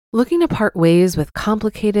Looking to part ways with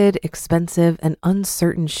complicated, expensive, and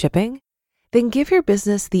uncertain shipping? Then give your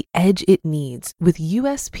business the edge it needs with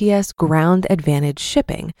USPS Ground Advantage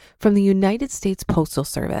shipping from the United States Postal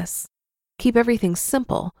Service. Keep everything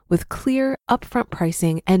simple with clear, upfront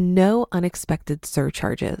pricing and no unexpected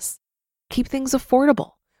surcharges. Keep things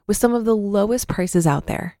affordable with some of the lowest prices out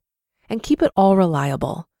there. And keep it all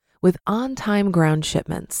reliable with on-time ground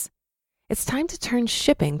shipments. It's time to turn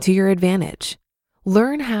shipping to your advantage.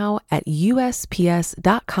 Learn how at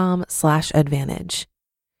USPS.com/advantage.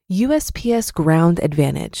 USPS Ground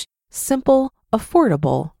Advantage. Simple,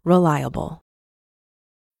 affordable, reliable.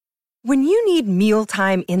 When you need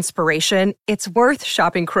mealtime inspiration, it's worth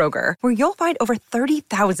shopping Kroger, where you'll find over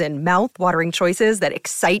 30,000 mouth-watering choices that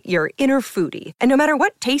excite your inner foodie. And no matter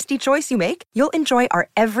what tasty choice you make, you'll enjoy our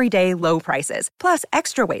everyday low prices, plus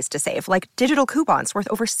extra ways to save, like digital coupons worth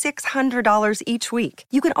over $600 each week.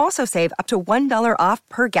 You can also save up to $1 off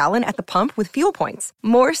per gallon at the pump with fuel points.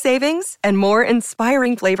 More savings and more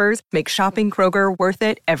inspiring flavors make shopping Kroger worth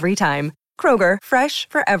it every time. Kroger, fresh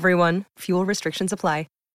for everyone. Fuel restrictions apply.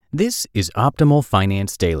 This is Optimal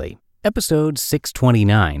Finance Daily, episode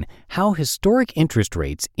 629, How Historic Interest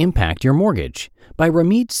Rates Impact Your Mortgage, by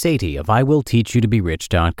Ramit Sethi of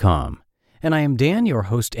IWillTeachYouToBeRich.com. And I am Dan, your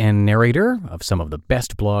host and narrator of some of the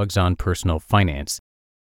best blogs on personal finance.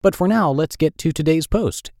 But for now, let's get to today's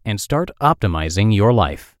post and start optimizing your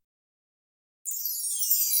life.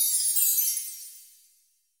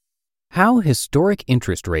 How Historic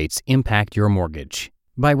Interest Rates Impact Your Mortgage,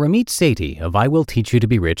 by Ramit Sethi of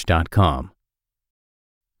IWillTeachYouToBeRich.com.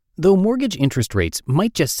 Though mortgage interest rates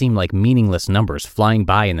might just seem like meaningless numbers flying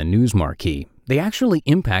by in the news marquee, they actually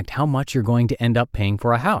impact how much you're going to end up paying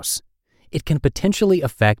for a house. It can potentially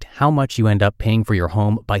affect how much you end up paying for your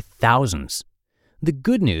home by thousands. The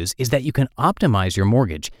good news is that you can optimize your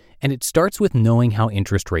mortgage, and it starts with knowing how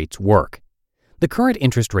interest rates work. The current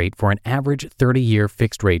interest rate for an average 30-year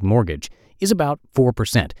fixed-rate mortgage is about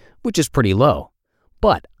 4%, which is pretty low.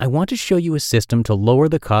 But I want to show you a system to lower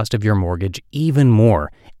the cost of your mortgage even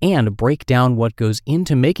more and break down what goes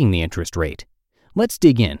into making the interest rate. Let's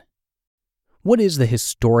dig in. What is the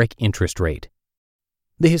historic interest rate?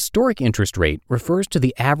 The historic interest rate refers to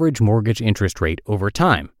the average mortgage interest rate over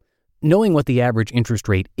time. Knowing what the average interest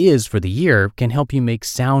rate is for the year can help you make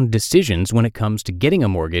sound decisions when it comes to getting a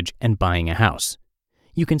mortgage and buying a house.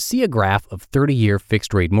 You can see a graph of 30-year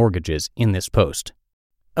fixed-rate mortgages in this post.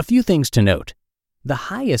 A few things to note. The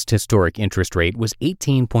highest historic interest rate was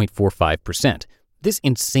 18.45%. This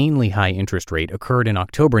insanely high interest rate occurred in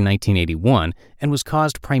October 1981 and was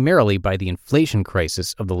caused primarily by the inflation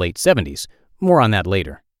crisis of the late 70s. More on that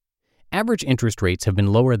later. Average interest rates have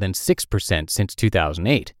been lower than 6% since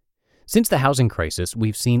 2008. Since the housing crisis,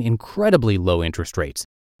 we've seen incredibly low interest rates.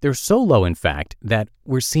 They're so low, in fact, that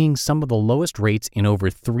we're seeing some of the lowest rates in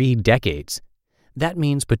over 3 decades. That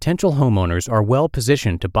means potential homeowners are well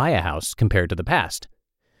positioned to buy a house compared to the past.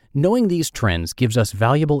 Knowing these trends gives us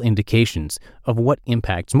valuable indications of what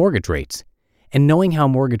impacts mortgage rates, and knowing how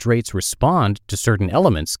mortgage rates respond to certain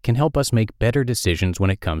elements can help us make better decisions when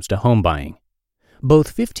it comes to home buying.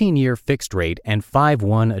 Both 15-year fixed rate and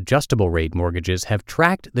 5/1 adjustable rate mortgages have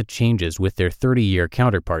tracked the changes with their 30-year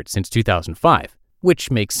counterparts since 2005,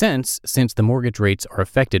 which makes sense since the mortgage rates are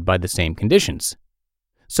affected by the same conditions.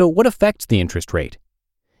 So what affects the interest rate?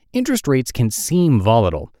 Interest rates can seem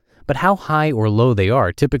volatile, but how high or low they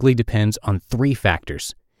are typically depends on 3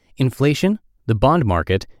 factors: inflation, the bond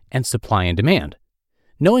market, and supply and demand.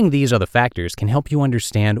 Knowing these other factors can help you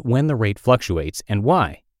understand when the rate fluctuates and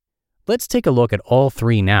why. Let's take a look at all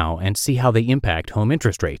 3 now and see how they impact home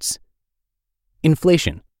interest rates.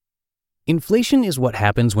 Inflation. Inflation is what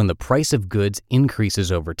happens when the price of goods increases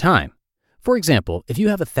over time. For example, if you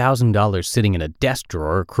have $1,000 sitting in a desk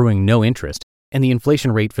drawer accruing no interest, and the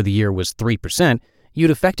inflation rate for the year was 3%, you'd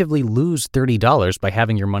effectively lose $30 by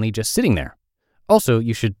having your money just sitting there. Also,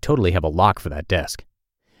 you should totally have a lock for that desk.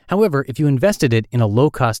 However, if you invested it in a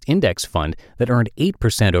low-cost index fund that earned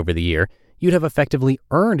 8% over the year, you'd have effectively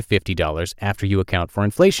earned $50 after you account for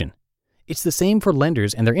inflation. It's the same for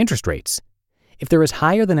lenders and their interest rates. If there is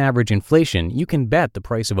higher than average inflation, you can bet the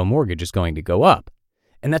price of a mortgage is going to go up.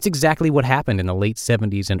 And that's exactly what happened in the late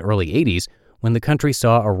 70s and early 80s when the country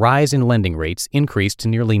saw a rise in lending rates increase to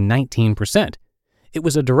nearly 19%. It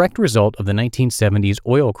was a direct result of the 1970s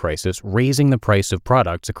oil crisis raising the price of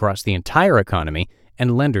products across the entire economy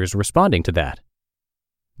and lenders responding to that.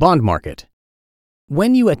 Bond market.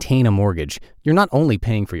 When you attain a mortgage, you're not only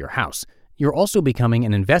paying for your house, you're also becoming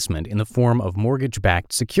an investment in the form of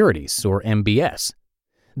mortgage-backed securities, or MBS.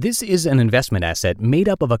 This is an investment asset made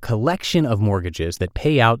up of a collection of mortgages that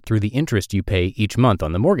pay out through the interest you pay each month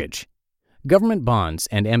on the mortgage. Government bonds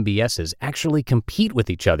and MBSs actually compete with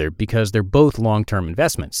each other because they're both long-term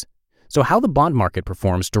investments. So how the bond market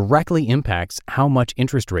performs directly impacts how much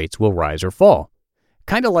interest rates will rise or fall.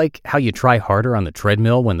 Kind of like how you try harder on the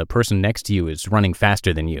treadmill when the person next to you is running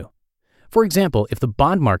faster than you. For example, if the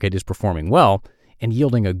bond market is performing well and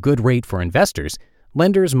yielding a good rate for investors,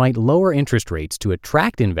 lenders might lower interest rates to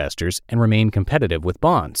attract investors and remain competitive with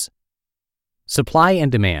bonds. Supply and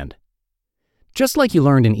demand. Just like you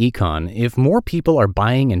learned in econ, if more people are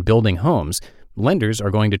buying and building homes, lenders are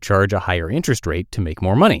going to charge a higher interest rate to make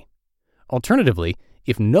more money. Alternatively,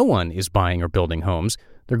 if no one is buying or building homes,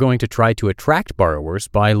 they're going to try to attract borrowers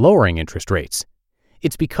by lowering interest rates.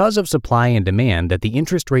 It's because of supply and demand that the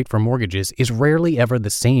interest rate for mortgages is rarely ever the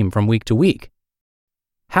same from week to week.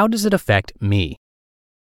 How does it affect me?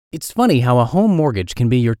 It's funny how a home mortgage can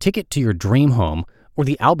be your ticket to your dream home or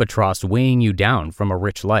the albatross weighing you down from a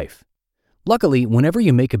rich life. Luckily, whenever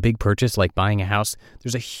you make a big purchase like buying a house,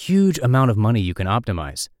 there's a huge amount of money you can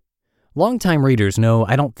optimize. Longtime readers know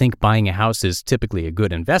I don't think buying a house is typically a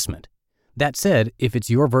good investment. That said, if it's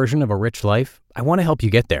your version of a rich life, I want to help you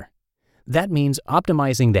get there. That means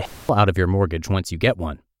optimizing the hell out of your mortgage once you get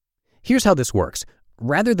one. Here's how this works.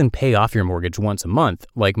 Rather than pay off your mortgage once a month,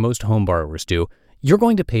 like most home borrowers do, you're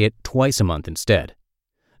going to pay it twice a month instead.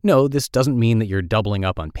 No, this doesn't mean that you're doubling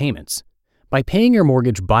up on payments. By paying your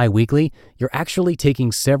mortgage bi-weekly, you're actually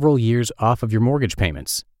taking several years off of your mortgage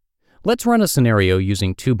payments. Let's run a scenario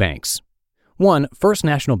using two banks. One, First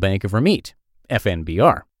National Bank of Vermeet,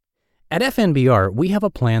 FNBR. At FNBR, we have a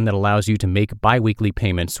plan that allows you to make bi-weekly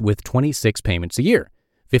payments with 26 payments a year.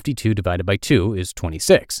 52 divided by 2 is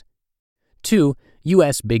 26. 2,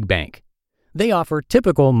 US Big Bank. They offer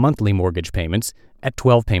typical monthly mortgage payments at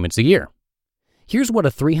 12 payments a year. Here's what a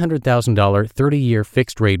 $300,000 30-year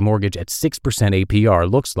fixed-rate mortgage at 6%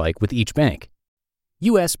 APR looks like with each bank.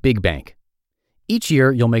 US Big Bank. Each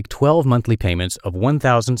year, you'll make 12 monthly payments of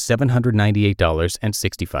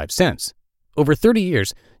 $1,798.65. Over 30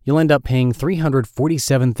 years, you'll end up paying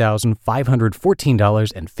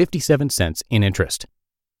 $347,514.57 in interest.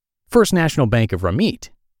 First National Bank of Vermeet.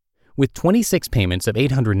 With 26 payments of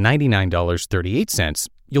 $899.38,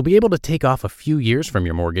 you'll be able to take off a few years from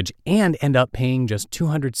your mortgage and end up paying just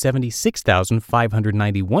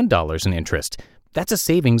 $276,591 in interest. That's a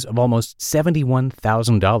savings of almost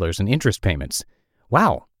 $71,000 in interest payments.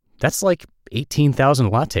 Wow, that's like 18,000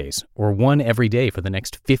 lattes, or one every day for the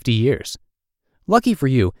next 50 years. Lucky for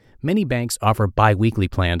you, many banks offer bi-weekly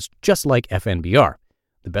plans just like FNBR.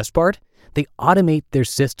 The best part? They automate their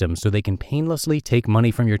system so they can painlessly take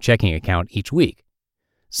money from your checking account each week.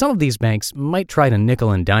 Some of these banks might try to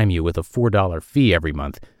nickel and dime you with a $4 fee every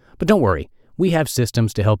month, but don't worry, we have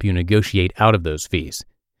systems to help you negotiate out of those fees.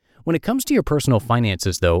 When it comes to your personal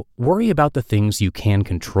finances, though, worry about the things you can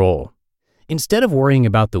control. Instead of worrying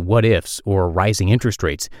about the what-ifs or rising interest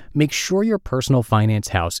rates, make sure your personal finance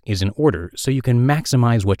house is in order so you can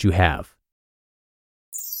maximize what you have.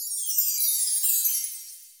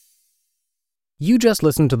 You just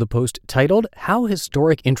listened to the post titled, How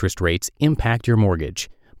Historic Interest Rates Impact Your Mortgage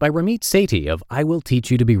by Ramit Sethi of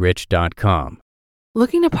IWillTeachYouToBeRich.com.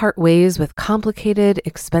 Looking to part ways with complicated,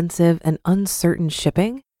 expensive, and uncertain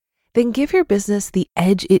shipping? Then give your business the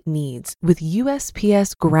edge it needs with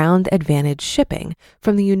USPS Ground Advantage shipping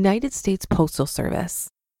from the United States Postal Service.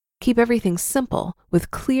 Keep everything simple with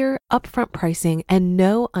clear, upfront pricing and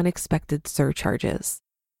no unexpected surcharges.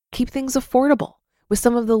 Keep things affordable with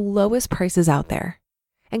some of the lowest prices out there.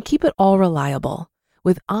 And keep it all reliable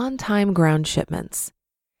with on-time ground shipments.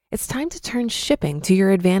 It's time to turn shipping to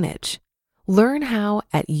your advantage. Learn how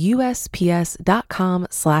at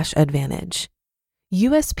USPS.com/advantage.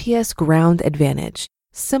 USPS Ground Advantage.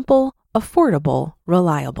 Simple, affordable,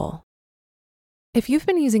 reliable. If you've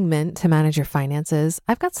been using Mint to manage your finances,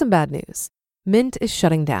 I've got some bad news. Mint is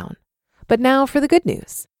shutting down. But now for the good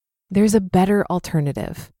news. There's a better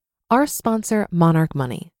alternative. Our sponsor, Monarch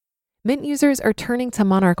Money. Mint users are turning to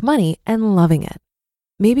Monarch Money and loving it.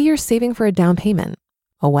 Maybe you're saving for a down payment,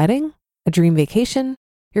 a wedding, a dream vacation,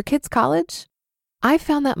 your kids' college. I've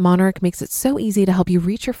found that Monarch makes it so easy to help you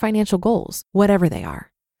reach your financial goals, whatever they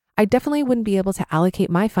are. I definitely wouldn't be able to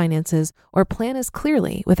allocate my finances or plan as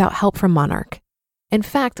clearly without help from Monarch. In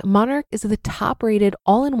fact, Monarch is the top-rated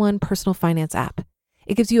all-in-one personal finance app.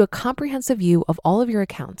 It gives you a comprehensive view of all of your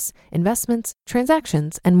accounts, investments,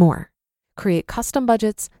 transactions, and more. Create custom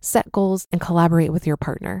budgets, set goals, and collaborate with your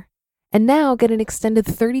partner. And now get an extended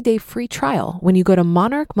 30-day free trial when you go to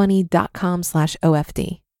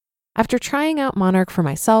monarchmoney.com/OFD. After trying out Monarch for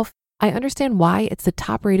myself, I understand why it's the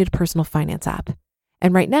top-rated personal finance app.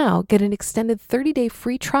 And right now, get an extended 30-day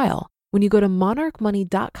free trial when you go to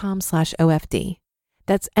monarchmoney.com/OFD.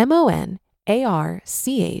 That's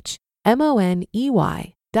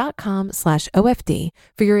monarchmoney.com/OFD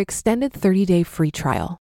for your extended 30-day free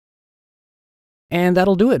trial. And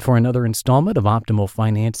that'll do it for another installment of Optimal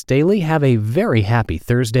Finance Daily. Have a very happy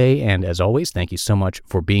Thursday. And as always, thank you so much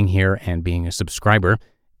for being here and being a subscriber.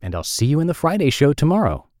 And I'll see you in the Friday show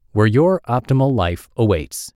tomorrow, where your optimal life awaits.